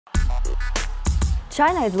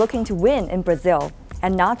China is looking to win in Brazil,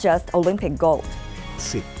 and not just Olympic gold.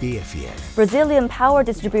 CPFL. Brazilian power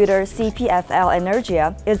distributor CPFL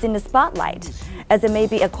Energia is in the spotlight, as it may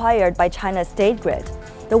be acquired by China's State Grid,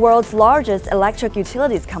 the world's largest electric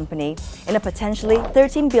utilities company, in a potentially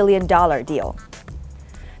 $13 billion deal.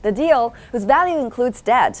 The deal, whose value includes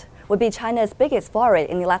debt, would be China's biggest foray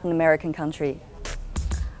in the Latin American country.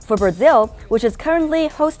 For Brazil, which is currently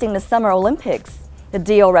hosting the Summer Olympics, the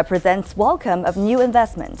deal represents welcome of new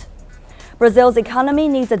investment. Brazil's economy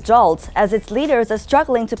needs a jolt as its leaders are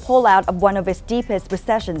struggling to pull out of one of its deepest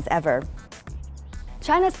recessions ever.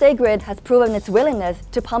 China's State Grid has proven its willingness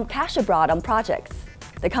to pump cash abroad on projects.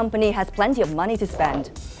 The company has plenty of money to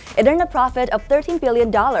spend. It earned a profit of $13 billion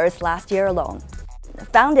last year alone.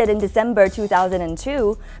 Founded in December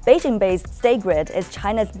 2002, Beijing-based State Grid is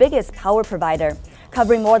China's biggest power provider,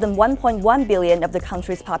 covering more than 1.1 billion of the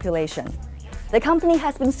country's population. The company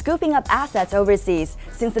has been scooping up assets overseas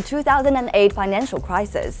since the 2008 financial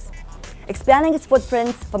crisis, expanding its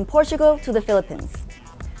footprints from Portugal to the Philippines.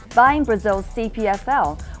 Buying Brazil's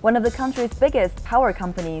CPFL, one of the country's biggest power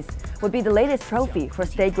companies, would be the latest trophy for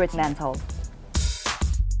State Grid's mantle.